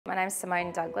My name's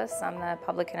Simone Douglas. I'm the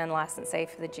publican and licensee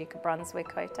for the Duke of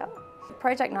Brunswick Hotel.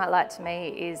 Project Nightlight to me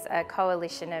is a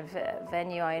coalition of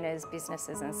venue owners,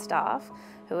 businesses and staff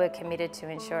who are committed to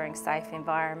ensuring safe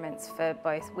environments for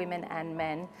both women and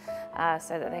men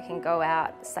so that they can go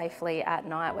out safely at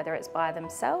night, whether it's by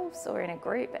themselves or in a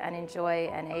group, and enjoy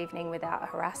an evening without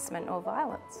harassment or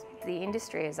violence. The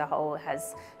industry as a whole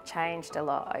has changed a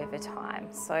lot over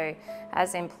time. So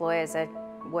as employers are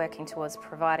working towards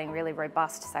providing really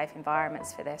robust, safe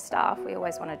environments for their staff, we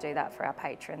always want to do that for our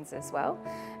patrons as well.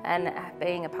 And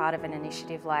being a part of an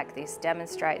initiative like this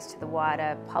demonstrates to the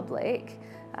wider public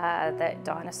that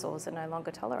dinosaurs are no longer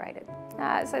tolerated.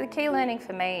 So the key learning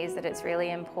for me is that it's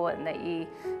really important that you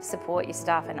support your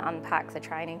staff and unpack the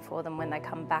training for them when they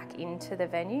come back into the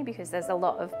venue, because there's a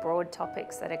lot of broad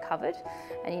topics that are covered,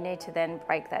 and you need to then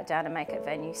break that down and make it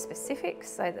venue specific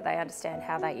so that they understand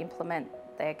how they implement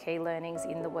their key learnings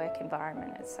in the work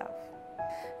environment itself.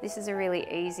 This is a really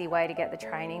easy way to get the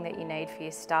training that you need for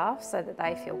your staff so that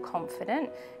they feel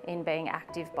confident in being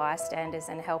active bystanders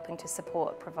and helping to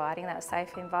support providing that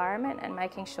safe environment and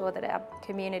making sure that our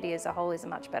community as a whole is a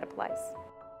much better place.